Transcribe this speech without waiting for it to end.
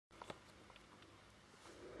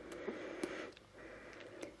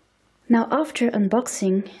Now, after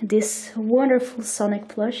unboxing this wonderful Sonic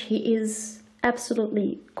plush, he is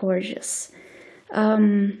absolutely gorgeous.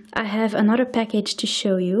 I have another package to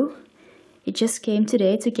show you. It just came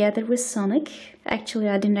today together with Sonic. Actually,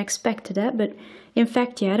 I didn't expect that, but in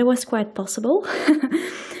fact, yeah, that was quite possible.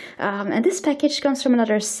 And this package comes from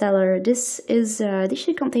another seller. This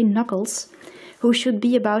should contain Knuckles, who should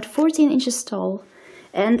be about 14 inches tall.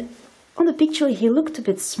 And on the picture, he looked a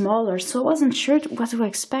bit smaller, so I wasn't sure what to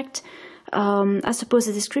expect. I suppose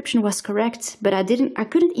the description was correct, but I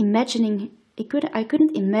couldn't imagine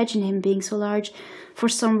him being so large for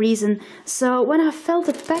some reason. So when I felt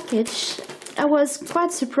the package, I was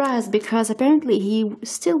quite surprised because apparently he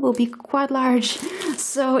still will be quite large.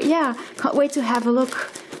 So yeah, can't wait to have a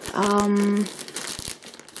look. I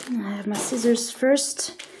have my scissors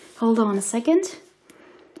first. Hold on a second.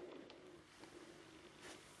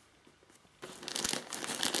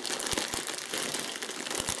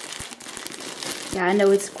 Yeah, I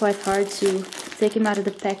know it's quite hard to take him out of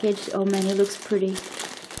the package. Oh man, he looks pretty.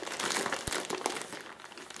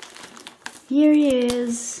 Here he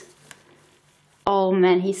is. Oh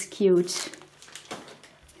man, he's cute.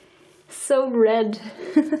 So red.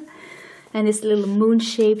 And this little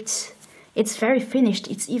moon-shaped. It's very finished.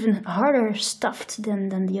 It's even harder stuffed than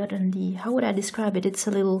the other. How would I describe it? It's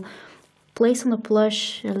a little place on the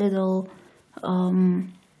plush, a little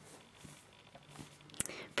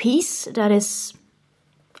piece that is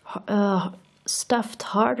stuffed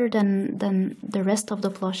harder than the rest of the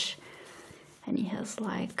plush. And he has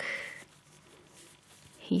like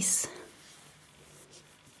his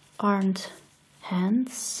armed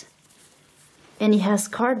hands. And he has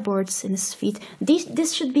cardboards in his feet.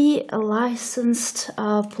 This should be a licensed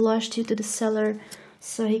plush due to the seller.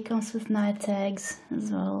 So he comes with night tags as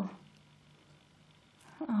well.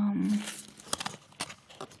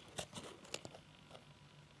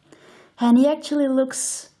 And he actually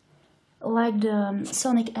looks like the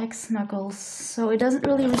Sonic X Knuckles. So it doesn't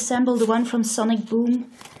really resemble the one from Sonic Boom.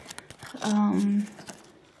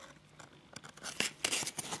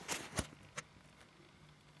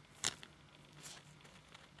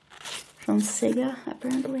 From Sega,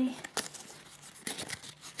 apparently.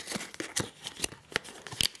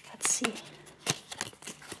 Let's see.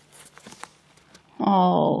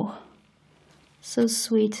 Oh, so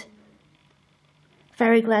sweet.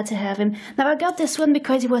 Very glad to have him. Now I got this one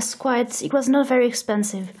because it was not very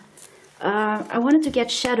expensive. I wanted to get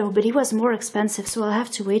Shadow, but he was more expensive, so I'll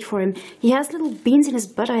have to wait for him. He has little beans in his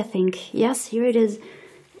butt, I think. Yes, here it is.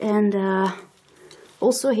 And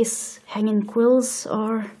also his hanging quills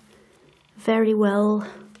are very well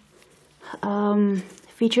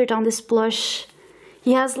featured on this plush.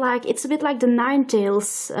 He has like, it's a bit like the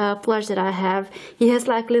Ninetales plush that I have. He has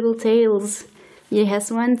like little tails. He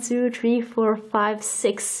has 1, 2, 3, 4, 5,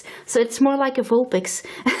 6. So it's more like a Vulpix.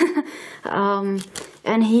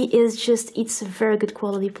 And he is just, it's a very good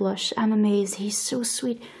quality plush. I'm amazed. He's so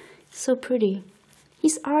sweet, so pretty.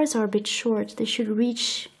 His eyes are a bit short. They should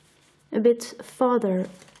reach a bit farther,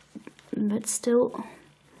 but still.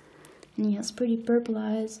 And he has pretty purple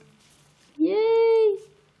eyes. Yay!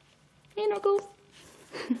 Hey, Knuckles!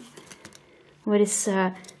 What is,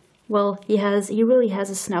 well, he really has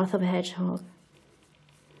a snout of a hedgehog.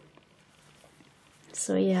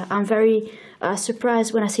 So yeah, I'm very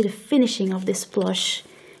surprised when I see the finishing of this plush.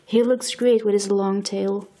 He looks great with his long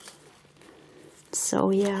tail. So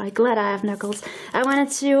yeah, I'm glad I have Knuckles. I wanted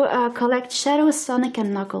to collect Shadow, Sonic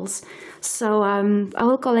and Knuckles. So I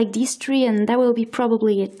will collect these 3 and that will be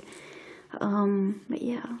probably it. But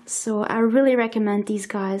yeah, so I really recommend these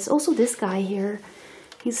guys. Also this guy here,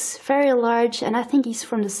 he's very large and I think he's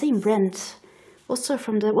from the same brand. Also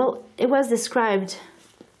from the, well, it was described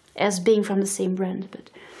as being from the same brand, but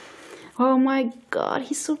oh my god,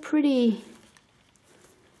 he's so pretty.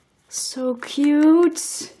 So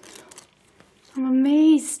cute. I'm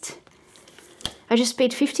amazed. I just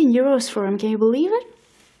paid 15 euros for him, can you believe it?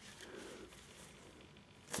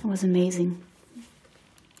 It was amazing.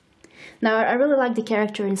 Now, I really like the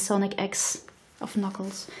character in Sonic X of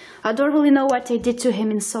Knuckles. I don't really know what they did to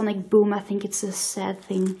him in Sonic Boom. I think it's a sad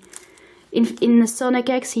thing. In Sonic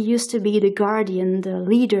X, he used to be the guardian, the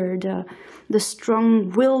leader, the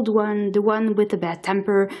strong-willed one, the one with the bad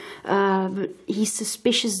temper. He's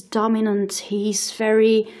suspicious, dominant. He's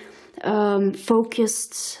very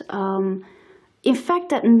focused. In fact,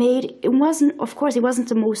 that made it wasn't. Of course, it wasn't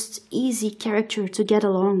the most easy character to get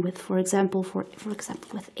along with. For example,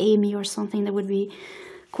 with Amy or something, that would be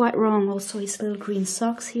quite wrong. Also, his little green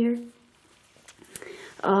socks here.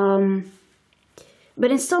 But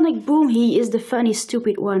in Sonic Boom, he is the funny,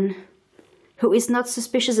 stupid one, who is not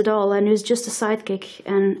suspicious at all and who's just a sidekick.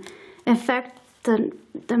 In fact,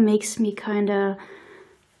 that makes me kinda...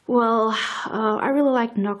 Well, I really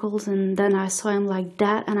like Knuckles, and then I saw him like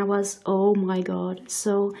that, and I was, oh my god.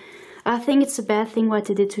 So, I think it's a bad thing what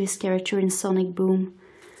they did to his character in Sonic Boom.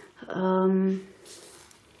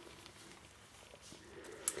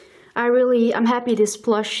 I'm happy this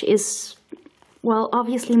plush is, well,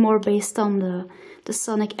 obviously more based on the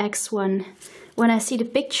Sonic X one. When I see the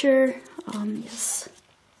picture, yes.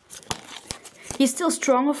 He's still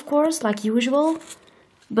strong, of course, like usual,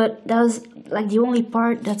 but that was like the only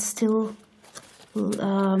part that's still,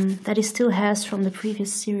 that he still has from the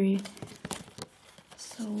previous series.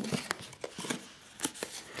 So,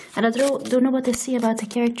 and I don't know what to say about the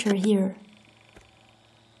character here.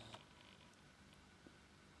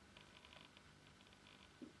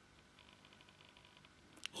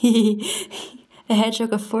 A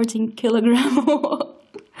hedgehog of 14 kilograms.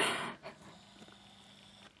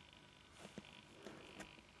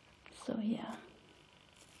 So yeah.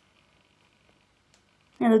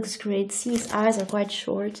 It looks great. See, his eyes are quite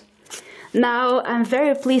short. Now, I'm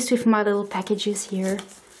very pleased with my little packages here.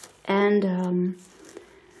 And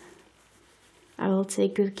I will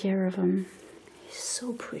take good care of him. He's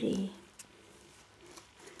so pretty.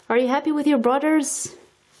 Are you happy with your brothers?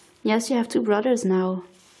 Yes, you have 2 brothers now.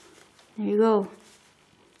 There you go.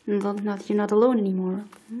 You're not alone anymore.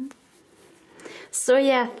 So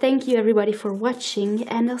yeah, thank you everybody for watching,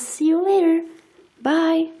 and I'll see you later.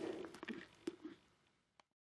 Bye!